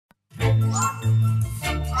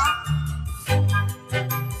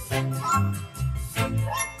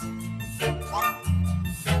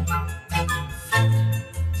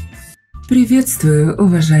Приветствую,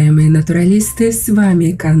 уважаемые натуралисты, с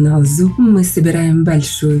вами канал ЗУ. Мы собираем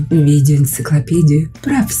большую видеоэнциклопедию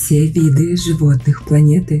про все виды животных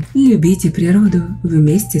планеты. Любите природу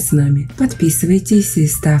вместе с нами. Подписывайтесь и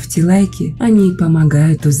ставьте лайки. Они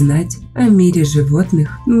помогают узнать о мире животных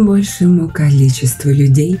большему количеству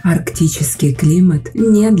людей. Арктический климат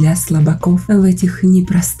не для слабаков. В этих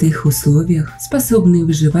непростых условиях способны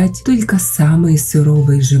выживать только самые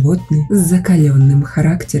суровые животные с закаленным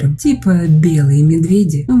характером, типа белые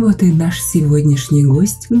медведи. Вот и наш сегодняшний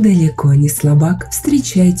гость далеко не слабак.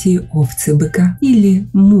 Встречайте овцебыка или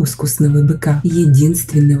мускусного быка,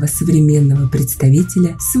 единственного современного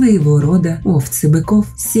представителя своего рода овцебыков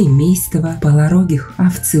семейства полорогих.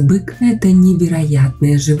 Овцебык – это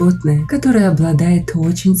невероятное животное, которое обладает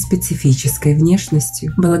очень специфической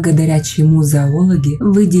внешностью, благодаря чему зоологи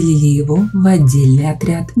выделили его в отдельный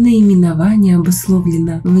отряд. Наименование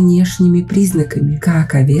обусловлено внешними признаками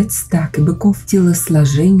как овец, так и быков.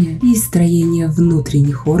 Телосложение и строение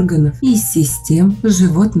внутренних органов и систем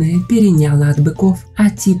животное переняло от быков,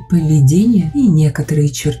 а тип поведения и некоторые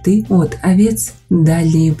черты от овец.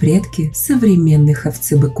 Дальние предки современных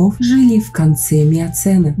овцебыков жили в конце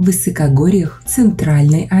миоцена в высокогорьях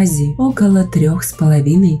Центральной Азии около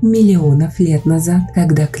 3,5 миллионов лет назад,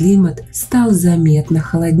 когда климат стал заметно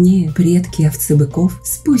холоднее. Предки овцебыков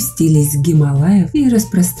спустились с Гималаев и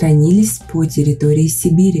распространились по территории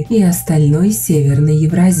Сибири и остальной Северной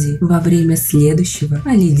Евразии. Во время следующего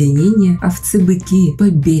оледенения овцебыки по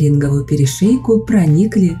Берингову перешейку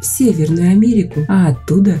проникли в Северную Америку, а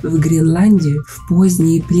оттуда в Гренландию. В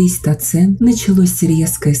поздний плейстоцен началось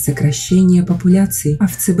резкое сокращение популяции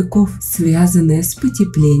овцебыков, связанное с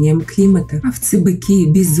потеплением климата.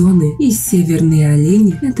 Овцебыки, бизоны и северные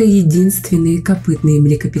олени – это единственные копытные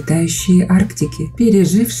млекопитающие Арктики,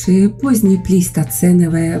 пережившие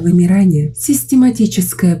позднеплейстоценовое вымирание.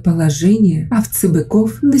 Систематическое положение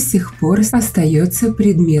овцебыков до сих пор остается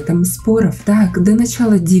предметом споров. Так, до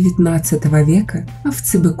начала 19 века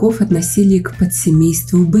овцебыков относили к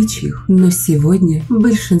подсемейству бычьих, но сегодня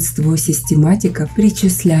большинство систематиков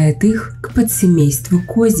причисляет их к подсемейству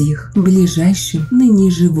козьих. Ближайшим ныне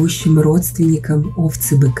живущим родственником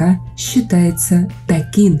овцебыка считается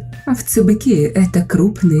такин. Овцебыки – это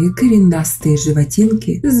крупные коренастые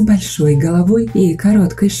животинки с большой головой и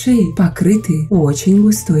короткой шеей, покрытые очень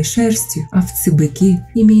густой шерстью. Овцебыки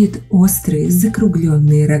имеют острые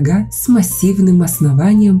закругленные рога с массивным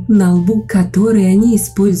основанием на лбу, которые они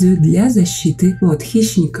используют для защиты от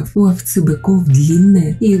хищников. У овцебыков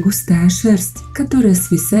длинная и густая шерсть, которая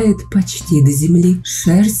свисает почти до земли.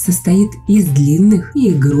 Шерсть состоит из длинных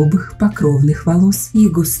и грубых покровных волос и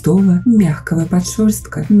густого мягкого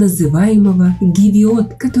подшерстка, называемого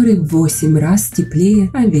гивиот, который в 8 раз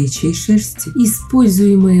теплее овечьей шерсти.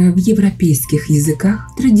 Используемое в европейских языках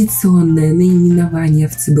традиционное наименование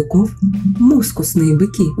овцебыков – мускусные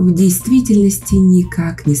быки, в действительности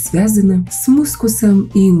никак не связано с мускусом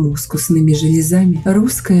и мускусными железами.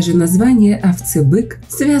 Русское же название овцебык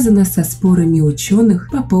связано со спорами ученых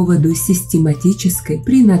по поводу систематической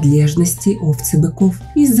принадлежности овцебыков.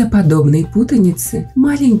 Из-за подобной путаницы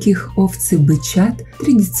маленьких овцебычат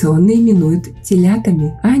традиционно именуют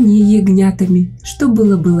телятами, а не ягнятами, что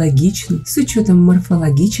было бы логично с учетом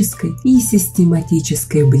морфологической и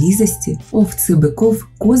систематической близости овцебыков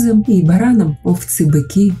к козам и баранам.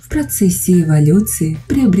 Овцебыки в процессе эволюции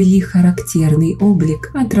приобрели характерный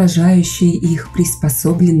облик, отражающий их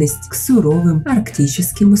приспособленность к суровым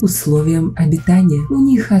арктическим условиям обитания. У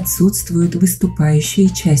них отсутствуют выступающие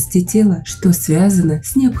части тела, что связано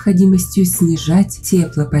с необходимостью снижать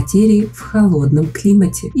теплопотери в холодном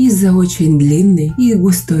климате. Из-за очень длинной и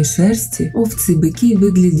густой шерсти овцебыки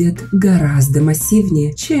выглядят гораздо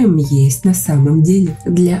массивнее, чем есть на самом деле.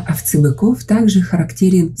 Для овцебыков также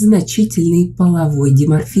характерен значительный половой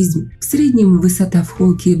диморфизм. В среднем высота в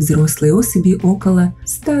холке взрослой особи около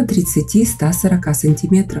 130-140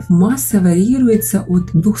 см. Масса варьируется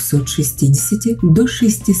от 260 до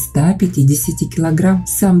 650 кг.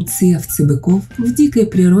 Самцы овцебыков в дикой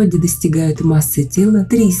природе достигают массы тела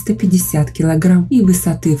 350 кг и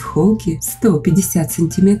высоты в холке 150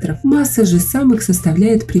 см. Масса же самок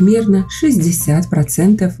составляет примерно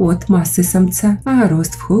 60% от массы самца, а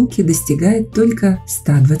рост в холке достигает только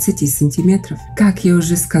 120 см. Как я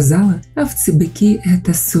уже сказала, начала. Овцебыки –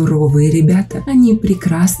 это суровые ребята. Они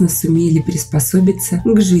прекрасно сумели приспособиться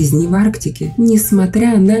к жизни в Арктике,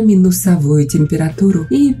 несмотря на минусовую температуру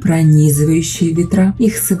и пронизывающие ветра.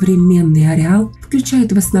 Их современный ареал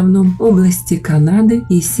включает в основном области Канады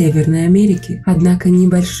и Северной Америки. Однако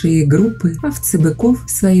небольшие группы овцебыков в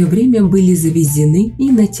свое время были завезены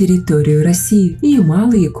и на территорию России, и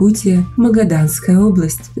Малая Якутия, Магаданская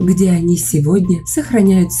область, где они сегодня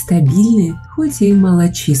сохраняют стабильные, хоть и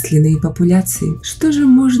малочисленные популяции. Что же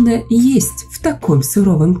можно есть в таком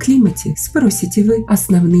суровом климате, спросите вы?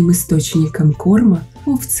 Основным источником корма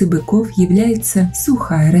овцебыков является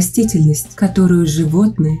сухая растительность, которую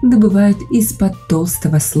животные добывают из-под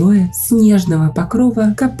толстого слоя снежного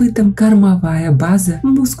покрова копытом. Кормовая база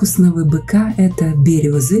мускусного быка – это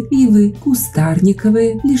березы, ивы,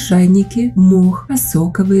 кустарниковые, лишайники, мох,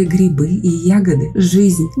 осоковые грибы и ягоды.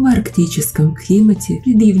 Жизнь в арктическом климате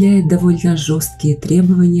предъявляет довольно жесткие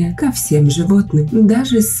требования ко всем животным.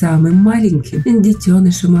 Даже самым маленьким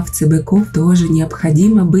детенышам овцебыков тоже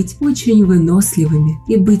необходимо быть очень выносливыми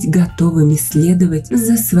и быть готовыми следовать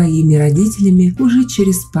за своими родителями уже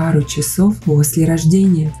через пару часов после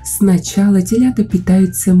рождения. Сначала телята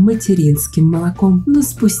питаются материнским молоком, но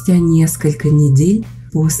спустя несколько недель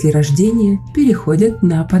после рождения переходят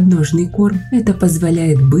на подножный корм. Это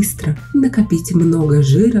позволяет быстро накопить много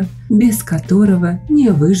жира, без которого не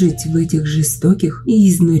выжить в этих жестоких и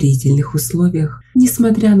изнурительных условиях.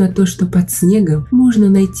 Несмотря на то, что под снегом можно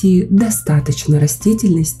найти достаточно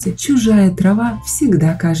растительности, чужая трава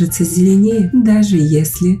всегда кажется зеленее, даже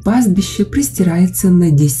если пастбище простирается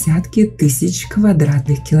на десятки тысяч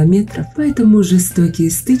квадратных километров. Поэтому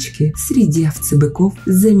жестокие стычки среди овцебыков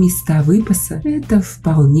за места выпаса – это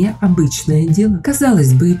вполне обычное дело.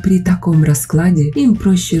 Казалось бы, при таком раскладе им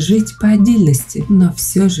проще жить по отдельности, но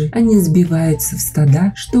все же они сбиваются в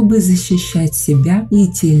стада, чтобы защищать себя и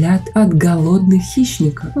телят от голодных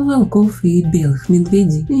хищников, волков и белых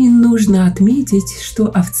медведей. И нужно отметить, что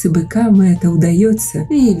овцебыкам это удается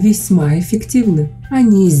и весьма эффективно.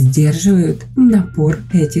 Они сдерживают напор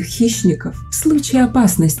этих хищников. В случае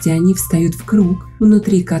опасности они встают в круг,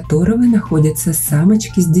 внутри которого находятся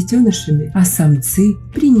самочки с детенышами, а самцы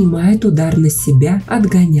принимают удар на себя,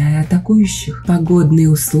 отгоняя атакующих. Погодные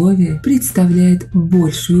условия представляют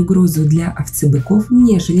большую угрозу для овцебыков,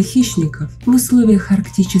 нежели хищников. В условиях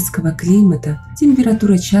арктического климата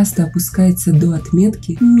температура часто опускается до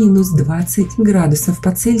отметки минус 20 градусов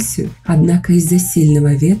по Цельсию. Однако из-за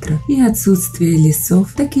сильного ветра и отсутствия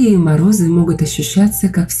лесов такие морозы могут ощущаться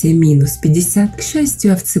как все минус 50. К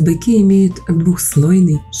счастью, овцебыки имеют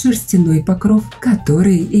двухслойный шерстяной покров,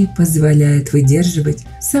 который и позволяет выдерживать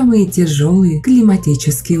самые тяжелые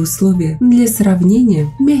климатические условия. Для сравнения,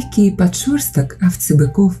 мягкий подшерсток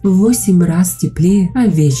овцебыков в 8 раз теплее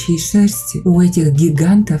овечьей шерсти. У этих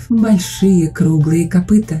гигантов большие круглые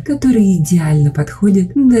копыта, которые идеально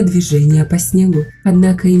подходят для движения по снегу.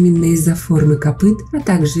 Однако именно из-за формы копыт, а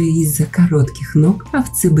также из-за коротких ног,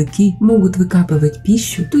 овцебыки могут выкапывать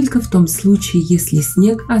пищу только в том случае, если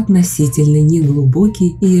снег относительно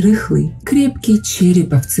неглубокий и рыхлый. Крепкий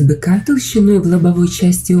череп овцебыка толщиной в лобовой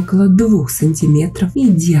части около 2 см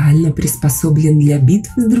идеально приспособлен для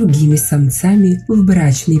битв с другими самцами в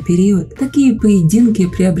брачный период. Такие поединки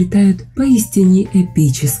приобретают поистине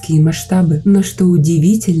эпические масштабы. Но что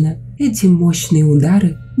удивительно, эти мощные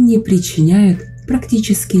удары не причиняют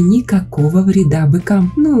практически никакого вреда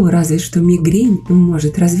быкам, разве что мигрень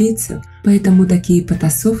может развиться. Поэтому такие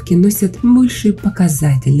потасовки носят больший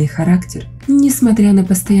показательный характер. Несмотря на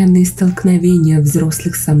постоянные столкновения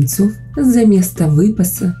взрослых самцов за место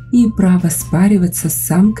выпаса и право спариваться с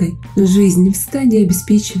самкой, жизнь в стаде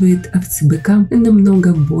обеспечивает овцебыкам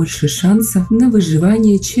намного больше шансов на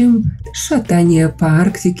выживание, чем шатание по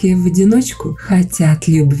Арктике в одиночку. Хотят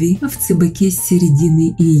любви, овцебыки с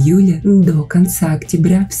середины июля до конца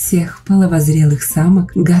октября всех половозрелых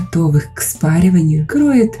самок, готовых к спариванию,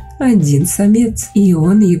 кроет один самец, и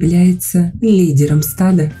он является лидером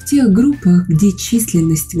стада. В тех группах, где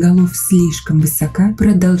численность голов слишком высока,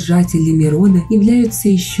 продолжателями рода являются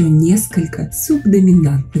еще несколько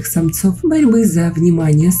субдоминантных самцов. Борьбы за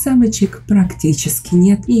внимание самочек практически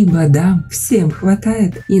нет, ибо дам всем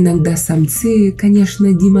хватает. Иногда самцы,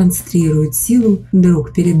 конечно, демонстрируют силу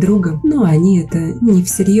друг перед другом, но они это не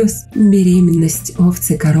всерьез. Беременность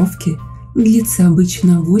овцы-коровки длится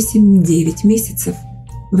обычно 8-9 месяцев.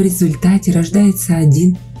 В результате рождается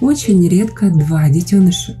 1 очень редко 2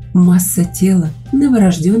 детеныша. Масса тела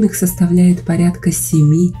новорожденных составляет порядка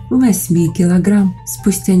 7-8 килограмм.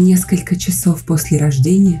 Спустя несколько часов после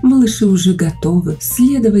рождения малыши уже готовы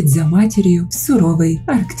следовать за матерью в суровой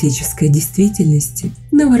арктической действительности.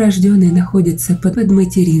 Новорожденные находятся под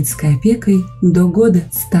материнской опекой до года.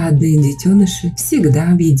 Стадные детеныши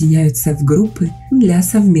всегда объединяются в группы для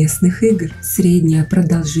совместных игр. Средняя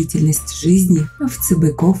продолжительность жизни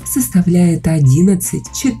овцебыков составляет 11-14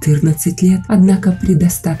 лет. Однако при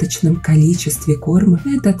достаточном количестве корма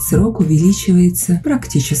этот срок увеличивается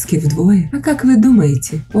практически вдвое. А как вы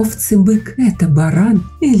думаете, овцебык – это баран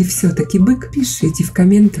или все-таки бык? Пишите в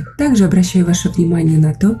комментах. Также обращаю ваше внимание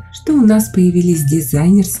на то, что у нас появились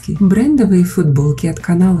дизайнерские брендовые футболки от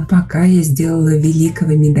канала. Пока я сделала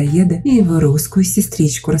великого медоеда и его русскую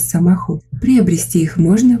сестричку Росомаху. Приобрести их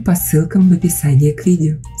можно по ссылкам в описании к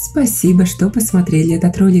видео. Спасибо, что посмотрели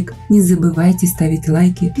этот ролик. Не забывайте ставить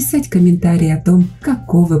лайки, писать комментарии о том,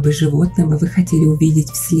 какого бы животного вы хотели увидеть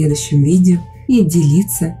в следующем видео, и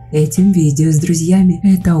делиться этим видео с друзьями.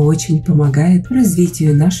 Это очень помогает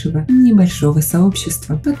развитию нашего небольшого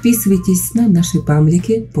сообщества. Подписывайтесь на наши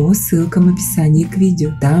паблики по ссылкам в описании к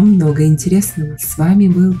видео. Там много интересного. С вами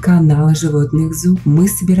был канал Животных Зу. Мы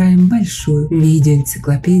собираем большую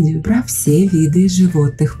видеоэнциклопедию про все виды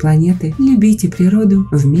животных планеты. Любите природу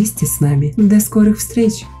вместе с нами. До скорых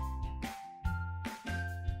встреч!